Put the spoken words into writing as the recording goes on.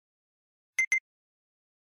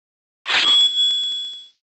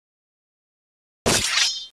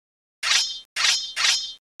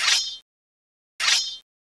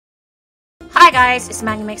Hi guys, it's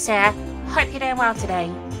Minx here. Hope you're doing well today.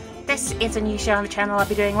 This is a new show on the channel I'll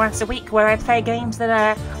be doing once a week where I play games that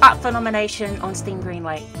are up for nomination on Steam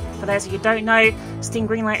Greenlight. For those of you who don't know, Steam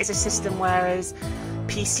Greenlight is a system whereas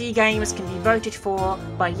PC games can be voted for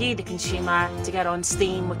by you, the consumer, to get on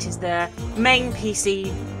Steam, which is the main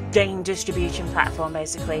PC game distribution platform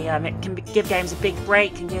basically. It can give games a big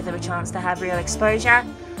break and give them a chance to have real exposure.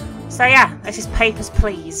 So yeah, this is Papers,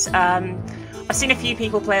 Please. I've seen a few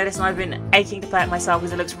people play this and I've been aching to play it myself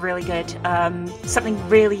because it looks really good. Something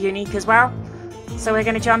really unique as well. So we're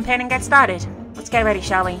going to jump in and get started. Let's get ready,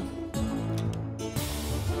 shall we?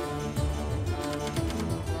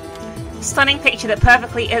 Stunning picture that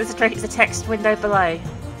perfectly illustrates the text window below.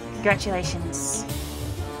 Congratulations.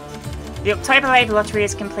 The October Labour Lottery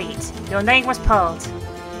is complete. Your name was pulled.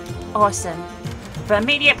 Awesome. For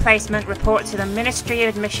immediate placement, report to the Ministry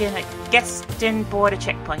of Admission at Geston Border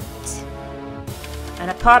Checkpoint. An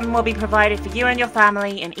apartment will be provided for you and your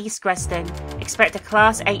family in East Greston. Expect a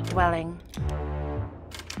Class 8 dwelling.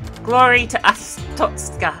 Glory to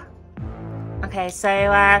Astotska. Okay,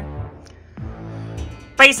 so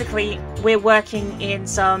basically we're working in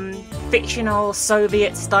some fictional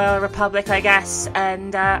Soviet-style republic, I guess,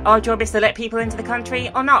 and our job is to let people into the country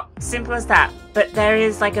or not. Simple as that. But there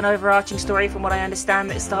is like an overarching story, from what I understand,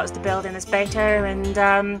 that starts to build in this beta, and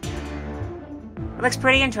it looks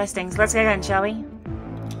pretty interesting. So let's get in, shall we?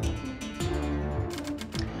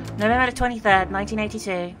 November the 23rd,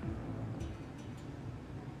 1982.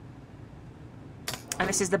 And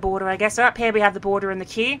this is the border, I guess. So up here we have the border and the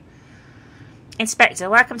queue. Inspector,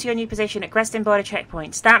 welcome to your new position at Greston Border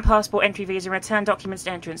Checkpoint. Stamp passport, entry visa, return documents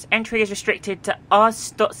to entrance. Entry is restricted to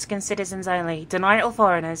Arstotskan citizens only. Deny all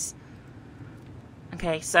foreigners.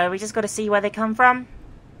 Okay, so we just got to see where they come from.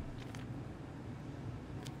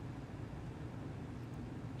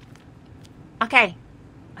 Okay,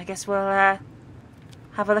 I guess we'll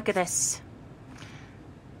have a look at this.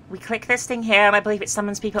 We click this thing here and I believe it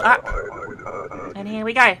summons people up. And here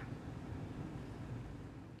we go.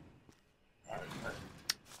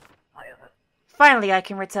 Finally I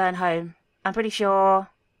can return home. I'm pretty sure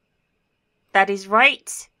that is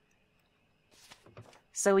right.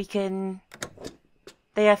 So we can...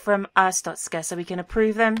 They are from Arstotska, so we can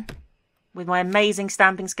approve them with my amazing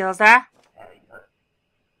stamping skills there.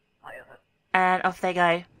 And off they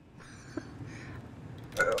go.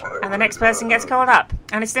 And the next person gets called up.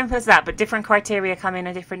 And it's simple as that, but different criteria come in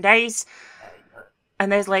on different days.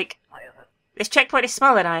 And there's like... This checkpoint is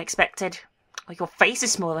smaller than I expected. Like, your face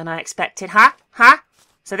is smaller than I expected, huh? Huh?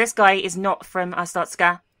 So this guy is not from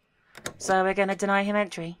Astotska. So we're going to deny him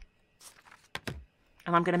entry.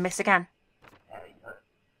 And I'm going to miss again.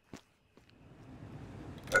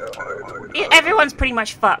 Everyone's pretty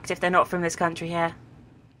much fucked if they're not from this country here.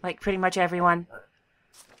 Like, pretty much everyone.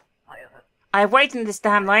 I've waited in this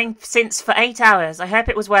damn line since for 8 hours. I hope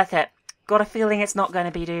it was worth it. Got a feeling it's not going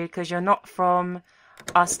to be, dude, because you're not from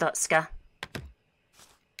Astotska.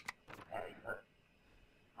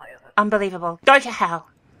 Unbelievable. Go to hell.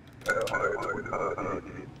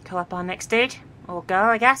 Call up our next dude. Or girl,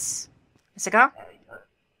 I guess. It's a girl.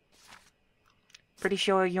 Pretty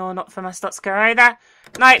sure you're not from Astotska either.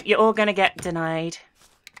 Nope, you're all going to get denied.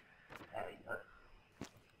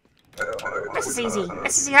 This is easy.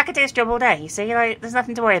 This is easy. I could do this job all day, you see? Like, there's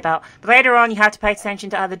nothing to worry about. But later on, you have to pay attention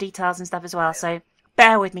to other details and stuff as well, so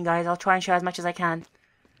bear with me, guys. I'll try and show as much as I can.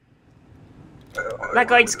 That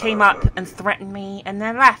guy just came up and threatened me and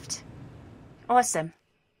then left. Awesome.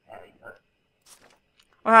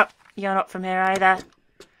 Well, you're not from here either.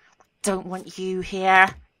 Don't want you here.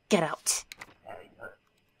 Get out.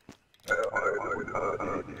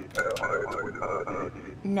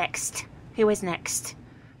 Next. Who is next?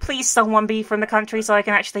 Please someone be from the country so I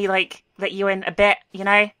can actually, like, let you in a bit, you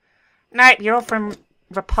know? Nope, you're all from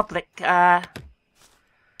Republic, And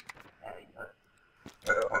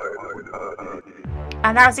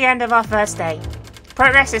that was the end of our first day.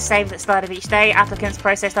 Progress is saved at the start of each day. Applicants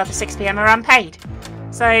processed after 6 PM are unpaid.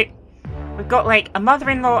 So, we've got, like, a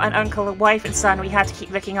mother-in-law, an uncle, a wife and son we have to keep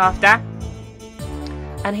looking after.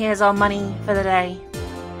 And here's our money for the day.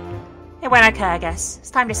 It went okay, I guess. It's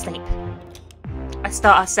time to sleep. Let's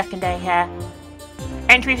start our second day here.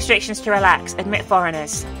 Entry restrictions to relax. Admit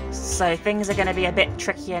foreigners. So things are going to be a bit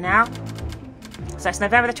trickier now. So it's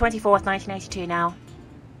November the 24th, 1982 now.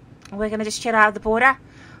 We're going to just chill out of the border.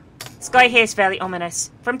 This guy here is fairly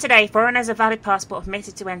ominous. From today, foreigners a valid passport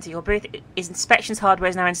permitted to enter your booth. Is inspections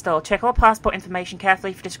hardware is now installed. Check all passport information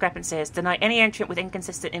carefully for discrepancies. Deny any entrant with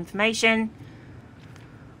inconsistent information.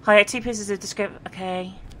 Hire 2 pieces of description.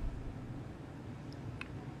 Okay.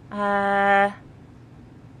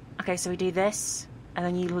 Okay, so we do this. And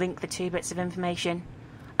then you link the 2 bits of information.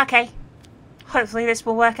 Okay. Hopefully this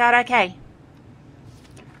will work out okay.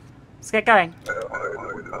 Let's get going.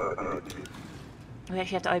 We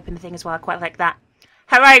actually have to open the thing as well. I quite like that.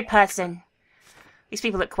 Hello, person. These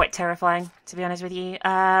people look quite terrifying, to be honest with you.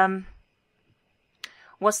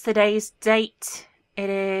 What's today's date? It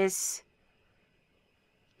is...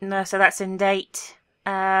 No, so that's in date.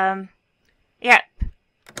 Yep.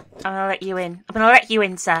 I'm gonna let you in. I'm gonna let you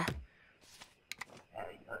in, sir.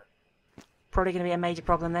 Probably gonna be a major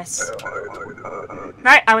problem, this.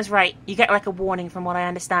 No, I was right. You get like a warning from what I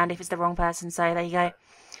understand if it's the wrong person, so there you go.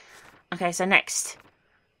 Okay, so next.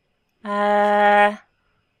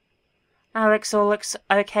 Alex all looks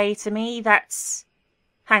okay to me. That's...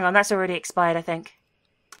 Hang on, that's already expired, I think.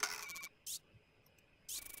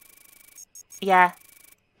 Yeah,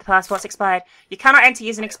 the passport's expired. You cannot enter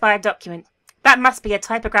using an expired document. That must be a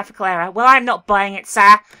typographical error. Well, I'm not buying it,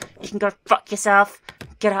 sir. You can go fuck yourself.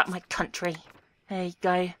 Get out of my country. There you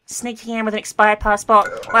go. Sneaking in with an expired passport.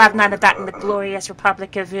 Well, I have none of that in the glorious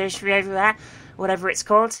Republic of whatever it's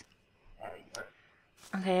called.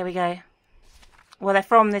 Okay, here we go. Well, they're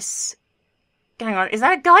from this... Hang on, is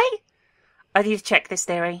that a guy? I need to check this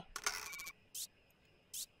theory.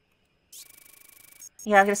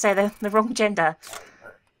 Yeah, I was going to say the wrong gender.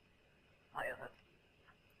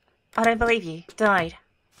 I don't believe you. Died.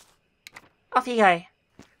 Off you go.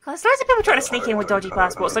 God, there's loads of people trying to sneak in with dodgy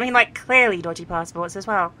passports. I mean, like, clearly dodgy passports as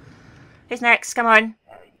well. Who's next? Come on.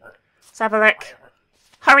 Let's have a look.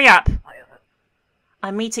 Hurry up.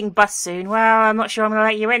 I'm meeting bus soon. Well, I'm not sure I'm going to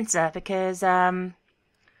let you enter because, I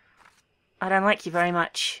don't like you very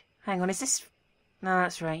much. Hang on, is this... No,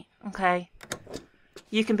 that's right. Okay.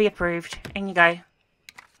 You can be approved. In you go.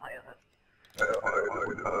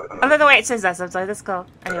 I love the way it says that sometimes. Let's go.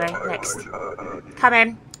 Anyway, next. Come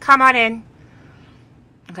in. Come on in.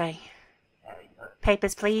 Okay.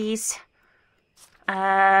 Papers, please.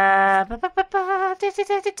 This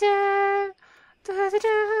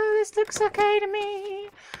looks okay to me.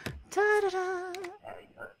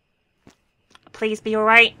 Please be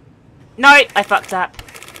alright. No, I fucked up.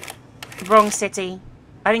 Wrong city.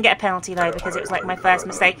 I didn't get a penalty though because it was like my first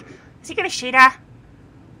mistake. Is he gonna shoot her?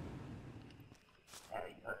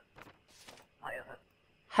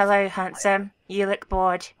 Hello, handsome. You look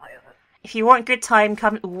bored. If you want good time,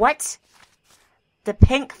 come... What? The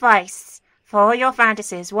pink vice for all your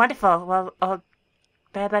fantasies. Wonderful. Well, I'll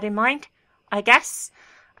bear that in mind, I guess.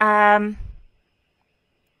 So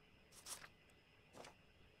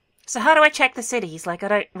how do I check the cities? Like, I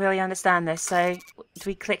don't really understand this. So, do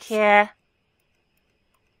we click here?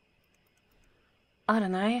 I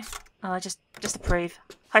don't know. Oh, just approve.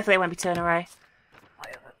 Hopefully it won't be 2 in a row.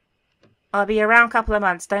 I'll be around a couple of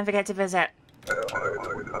months. Don't forget to visit.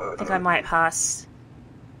 I think I might pass.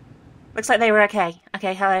 Looks like they were okay.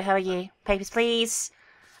 Okay, hello, how are you? Papers, please.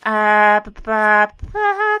 The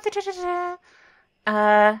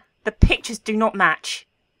pictures do not match.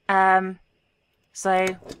 So...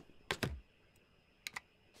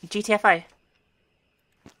 GTFO.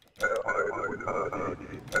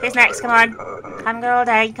 Who's next? Come on. Come go all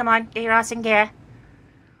day. Come on, get your ass in gear.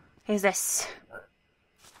 Who's this?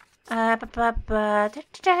 This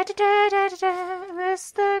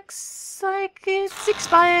looks like it's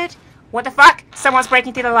expired. What the fuck? Someone's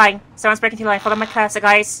breaking through the line. Someone's breaking through the line. Follow my cursor,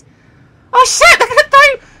 guys. Oh shit! Look at the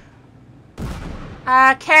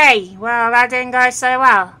time! Okay, well, that didn't go so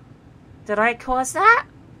well. Did I cause that?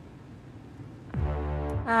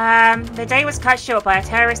 The day was cut short by a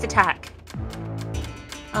terrorist attack.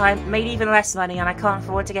 I made even less money and I can't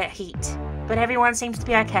afford to get heat. But everyone seems to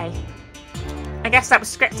be okay. I guess that was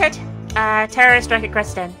scripted. Terrorist strike at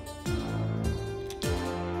Creston.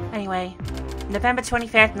 Anyway, November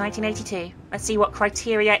 25th, 1982. Let's see what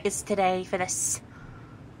criteria is today for this.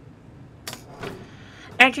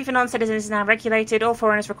 Entry for non-citizens is now regulated. All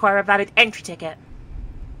foreigners require a valid entry ticket.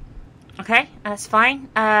 Okay, that's fine.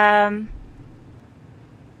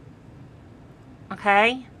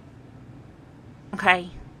 Okay. Okay.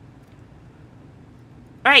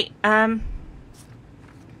 Right,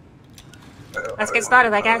 let's get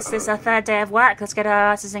started, I guess. This is our 3rd day of work. Let's get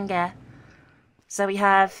our asses in gear. So we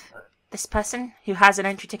have this person who has an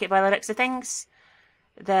entry ticket by the looks of things.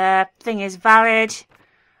 The thing is valid.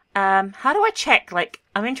 How do I check? Like,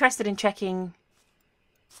 I'm interested in checking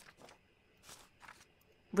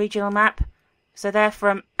regional map. So they're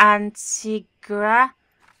from Antigua.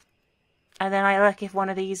 And then I look if one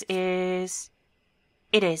of these is...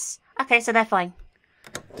 It is. Okay, so they're fine.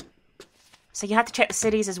 So you have to check the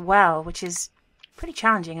cities as well, which is pretty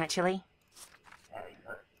challenging, actually.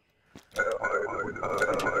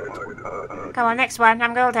 Come on, next one.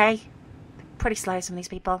 I'm all day. pretty slow, some of these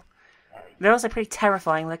people. They're also pretty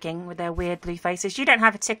terrifying looking with their weird blue faces. You don't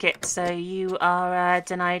have a ticket, so you are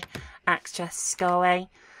denied access. Go away.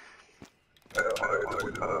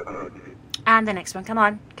 And the next one. Come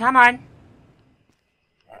on. Come on.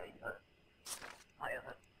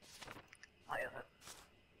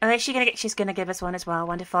 Oh, is she gonna get? She's gonna give us one as well.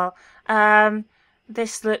 Wonderful.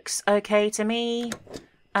 This looks okay to me.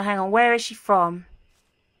 Hang on. Where is she from?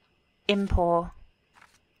 Impor.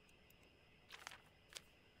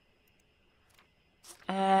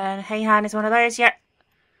 And Hey Han is one of those. Yep.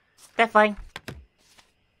 They're fine.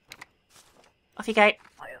 Off you go.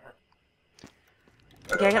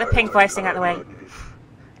 Okay, get the pink vice thing out of the way.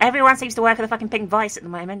 Everyone seems to work at the fucking pink vice at the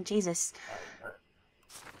moment. Jesus.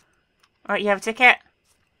 Alright, you have a ticket.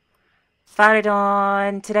 Valid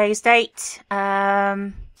on today's date.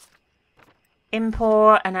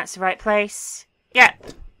 Import, and that's the right place.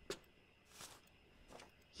 Yep.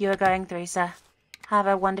 You are going through, sir. Have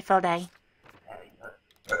a wonderful day.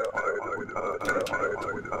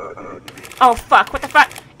 Oh fuck, what the fuck?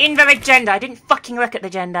 Invalid gender. I didn't fucking look at the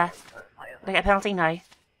gender. Did I get a penalty? No.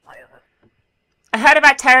 I heard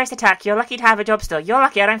about terrorist attack. You're lucky to have a job still. You're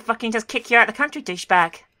lucky I don't fucking just kick you out of the country,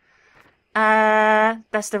 douchebag.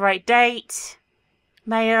 That's the right date.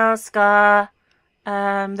 Male, Scar.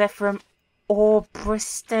 They're from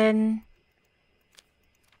Orbriston.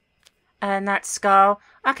 And that's Skull.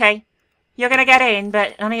 Okay. You're gonna get in,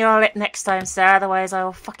 but only you'll it next time, sir. Otherwise I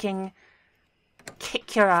will fucking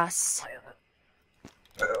kick your ass.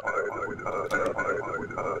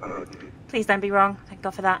 Please don't be wrong. Thank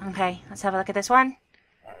God for that. Okay, let's have a look at this one.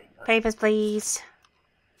 Papers, please.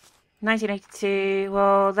 1982.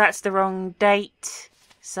 Well, that's the wrong date.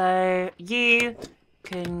 So, you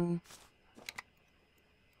can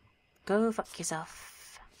go fuck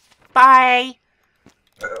yourself. Bye!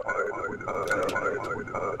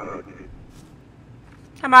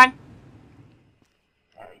 Come on.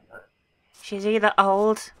 She's either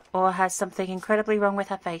old or has something incredibly wrong with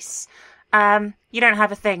her face. You don't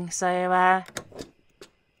have a thing, so,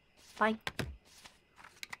 bye.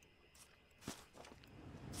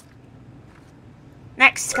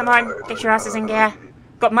 Next, come on, get your asses in gear.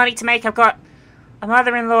 Got money to make, I've got a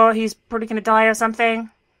mother-in-law who's probably gonna die or something.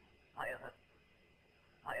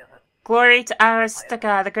 Glory to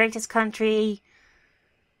Aristaka, the greatest country.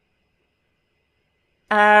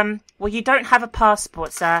 Well, you don't have a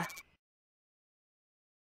passport, sir.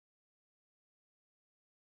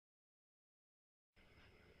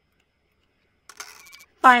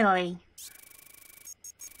 Finally.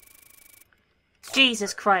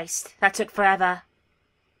 Jesus Christ, that took forever.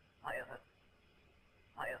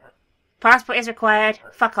 Passport is required.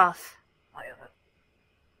 Fuck off.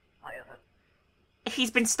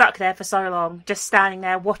 He's been stuck there for so long, just standing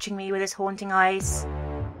there watching me with his haunting eyes.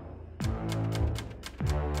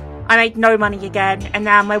 I made no money again, and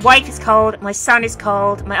now my wife is cold, my son is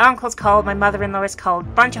cold, my uncle's cold, my mother-in-law is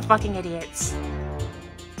cold. Bunch of fucking idiots.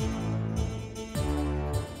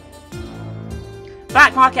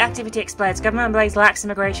 Black market activity explodes. Government blaze lax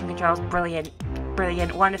immigration controls. Brilliant.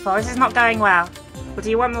 Brilliant. Wonderful. This is not going well. We'll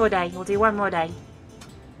do one more day. We'll do one more day.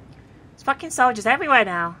 There's fucking soldiers everywhere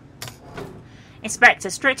now. Inspector.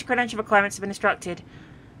 Strict credential requirements have been instructed.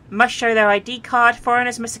 Must show their ID card.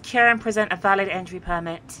 Foreigners must secure and present a valid entry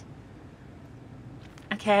permit.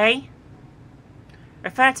 Okay.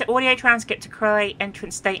 Refer to audio transcript to correlate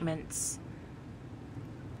entrance statements.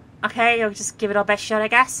 Okay, we'll just give it our best shot, I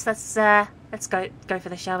guess. Let's go for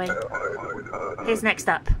this, shall we? Who's next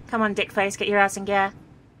up? Come on, dickface, get your ass in gear.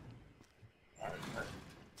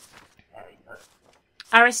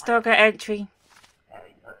 Aristoga entry.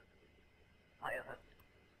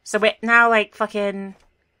 So we're now like fucking...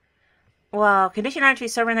 Well, condition entry,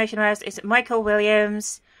 sovereign nation arrest. Is it Michael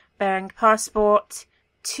Williams? Bearing passport.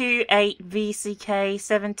 28 VCK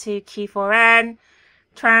 72 Q4N.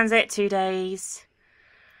 Transit 2 days.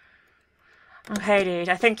 Okay, dude,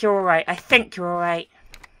 I think you're alright. I think you're alright.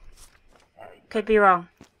 Could be wrong.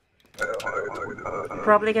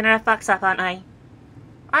 Probably gonna have fucks up, aren't I?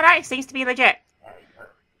 Alright, seems to be legit.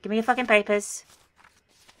 Give me your fucking papers.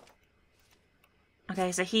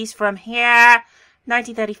 Okay, so he's from here.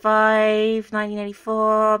 1935,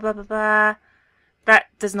 1984, blah blah blah. That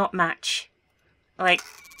does not match. Like,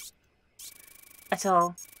 at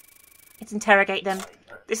all. Let's interrogate them.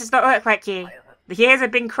 This does not look like you. The years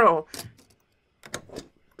have been cruel.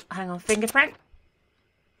 Hang on, fingerprint.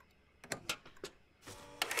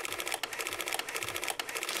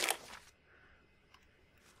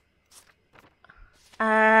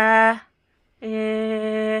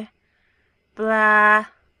 Blah.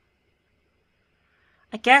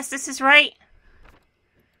 I guess this is right.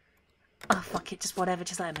 Oh, fuck it. Just whatever.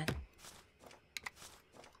 Just let him in.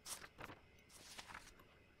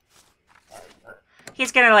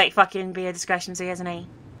 He's gonna, like, fucking be a discrepancy, isn't he?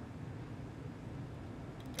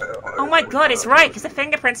 Oh my god, it's right, because the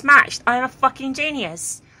fingerprints matched. I'm a fucking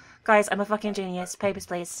genius. Guys, I'm a fucking genius. Papers,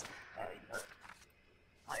 please.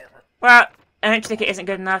 Well, an entry ticket isn't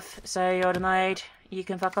good enough, so you're denied. You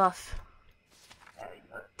can fuck off.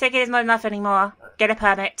 Ticket is not enough anymore. Get a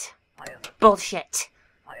permit. Bullshit.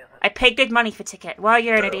 I paid good money for ticket. Well,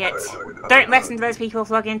 you're an idiot. Don't listen to those people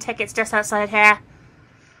flogging tickets just outside here.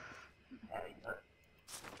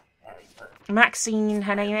 Maxine,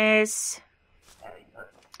 her name is.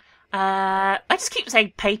 I just keep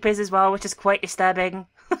saying papers as well, which is quite disturbing.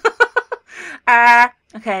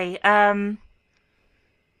 Okay,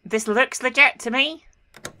 this looks legit to me.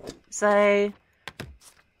 So,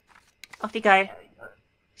 off you go.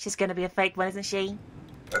 She's gonna be a fake one, isn't she?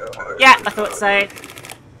 Yeah, I thought so.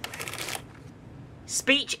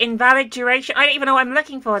 Speech invalid duration. I don't even know what I'm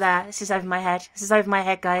looking for there. This is over my head. This is over my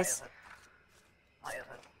head, guys.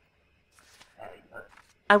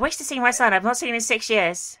 I wish to see my son. I've not seen him in 6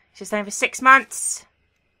 years. She's staying for 6 months.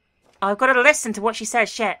 Oh, I've got to listen to what she says.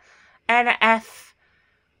 Shit. NF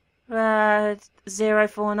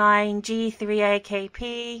 049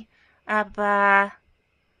 G3AKP. Hang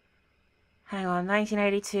on,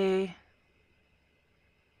 1982.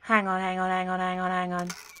 Hang on.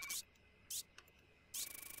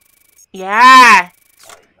 Yeah!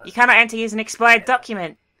 You cannot enter using an expired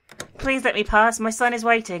document. Please let me pass. My son is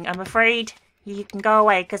waiting. I'm afraid you can go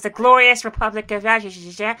away, because the glorious Republic of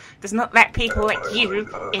Asia does not let people like you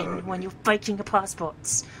in when you're faking your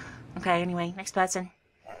passports. Okay, anyway, next person.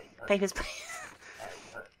 Papers, please.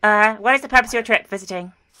 What is the purpose of your trip?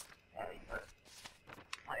 Visiting.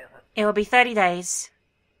 It will be 30 days.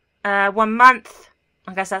 1 month.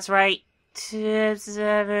 I guess that's right.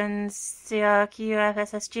 27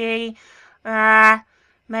 CRQFSSG.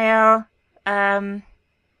 Mail.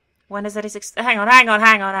 When is it? Hang on.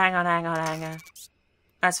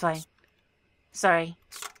 That's fine. Sorry.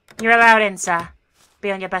 You're allowed in, sir.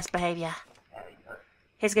 Be on your best behaviour.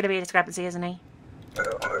 He's gonna be a discrepancy, isn't he?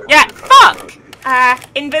 Yeah, fuck!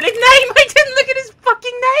 Invalid name! I didn't look at his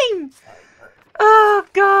fucking name! Oh,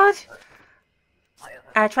 God.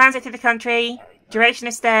 Transit through the country. Duration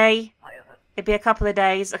of stay. It'd be a couple of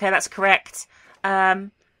days. Okay, that's correct.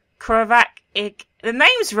 Kovac. The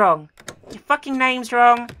name's wrong. Your fucking name's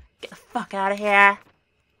wrong. Get the fuck out of here.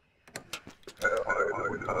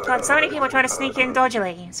 God, so many people trying to sneak in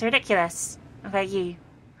dodgily. It's ridiculous. Okay, you.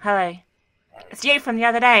 Hello. It's you from the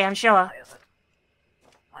other day, I'm sure.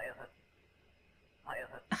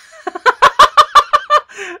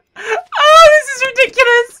 Oh, this is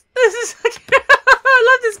ridiculous. This is I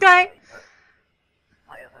love this guy.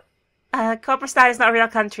 Cobra is not a real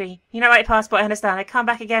country. You know my passport, I understand. I come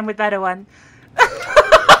back again with better one.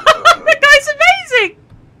 The guy's amazing.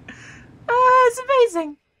 It's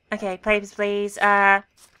amazing. Okay, papers, please. Right,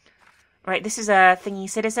 this is a thingy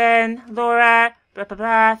citizen. Laura, blah, blah,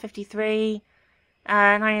 blah, 53,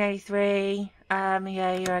 1983.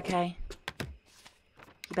 Yeah, you're okay.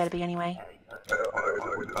 You better be anyway.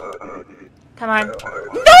 Come on.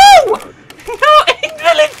 No! No!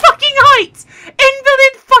 Invalid fucking height!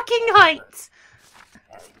 Invalid fucking height!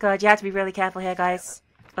 God, you have to be really careful here, guys.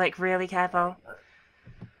 Like, really careful.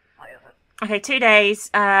 Okay, 2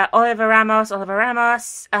 days. Oliver Ramos.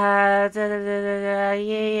 Yeah,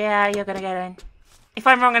 you're gonna get in. If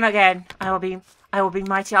I'm wrong again, I will be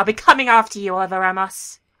mighty. I'll be coming after you, Oliver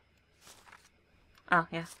Ramos. Oh,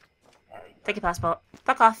 yeah. Take your passport.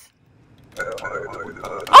 Fuck off.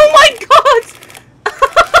 Oh my god!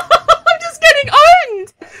 I'm just getting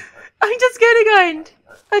owned! I'm just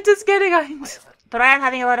getting owned. But I am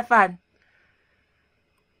having a lot of fun.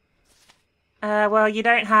 Well, you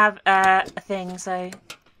don't have, a thing, so,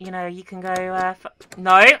 you know, you can go,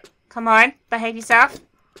 no! Come on, behave yourself.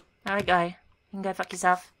 There we go. You can go fuck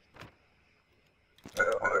yourself.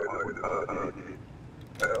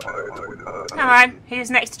 Come on,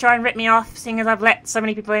 who's next to try and rip me off, seeing as I've let so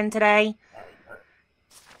many people in today?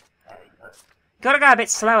 Gotta go a bit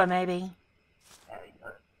slower, maybe.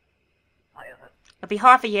 It'll be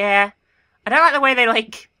half a year. I don't like the way they,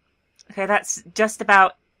 like... Okay, that's just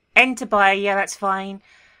about... Enter by, yeah, that's fine.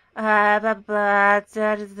 Blah, blah,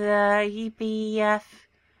 EPF...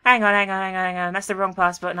 Hang on. That's the wrong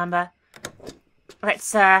passport number.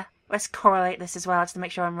 Let's correlate this as well, just to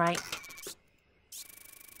make sure I'm right.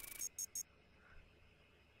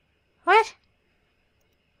 What?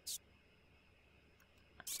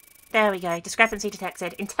 There we go. Discrepancy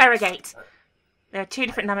detected. Interrogate. There are 2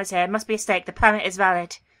 different numbers here. Must be a mistake. The permit is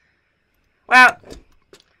valid. Well,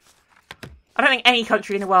 I don't think any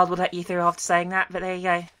country in the world would let you through after saying that, but there you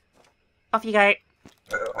go. Off you go.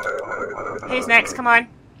 Who's next? Come on.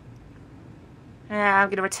 Yeah, I'm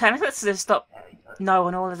going to return. Let's just stop no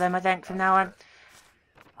on all of them, I think, from now on.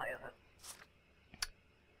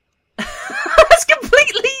 That's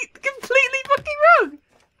completely fucking wrong.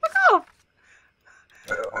 Fuck off.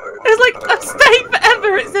 It's like, I've stayed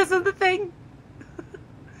forever, it says on the thing.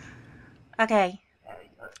 Okay.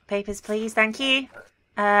 Papers, please. Thank you.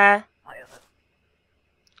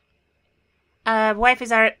 Wife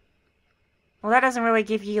is out. Well, that doesn't really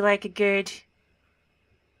give you, like, a good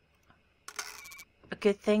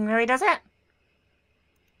thing, really, does it?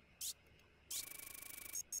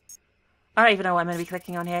 I don't even know what I'm going to be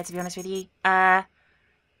clicking on here, to be honest with you. I'm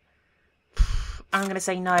going to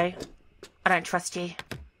say no. I don't trust you.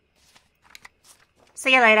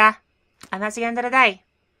 See you later. And that's the end of the day.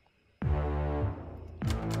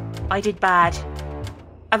 I did bad.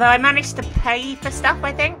 Although I managed to pay for stuff,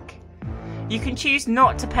 I think. You can choose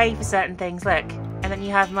not to pay for certain things, look. And then you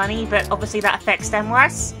have money, but obviously that affects them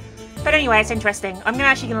worse. But anyway, it's interesting. I'm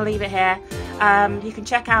actually going to leave it here. You can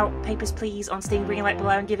check out Papers, Please on Steam Greenlight below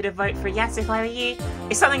and give it a vote for a yes if I were you.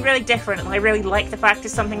 It's something really different, and I really like the fact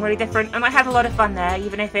it's something really different, and I had a lot of fun there,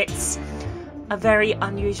 even if it's a very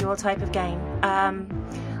unusual type of game.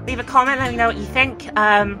 Leave a comment, let me know what you think.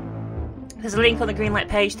 There's a link on the Greenlight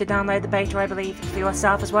page to download the beta, I believe, for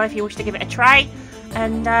yourself as well, if you wish to give it a try.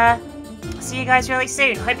 And I'll see you guys really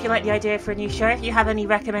soon. Hope you like the idea for a new show. If you have any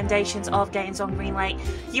recommendations of games on Greenlight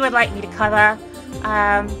you would like me to cover,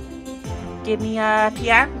 give me a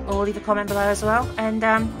PM or leave a comment below as well. And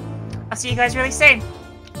I'll see you guys really soon.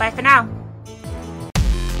 Bye for now.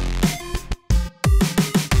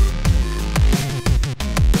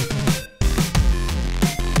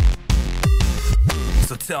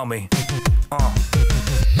 So tell me,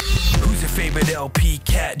 who's your favorite LP?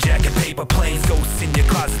 Cat, jacket, paper planes, ghosts in your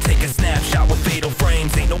closet, take a snapshot with fatal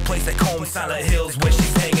frames. Ain't no place like home, Silent Hills where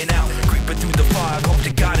she's hanging out, creeping through the fog. Hope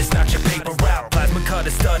to God it's not your paper route. Plasma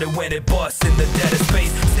cutter started when it busts in the dead of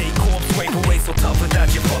space. Stay corpse, scrape away so tough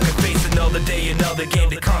without your fucking face. Another day, another game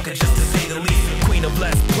to conquer, just to say the least. Queen of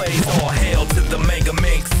Let's Plays, all hail to the Mega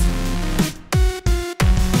Minx.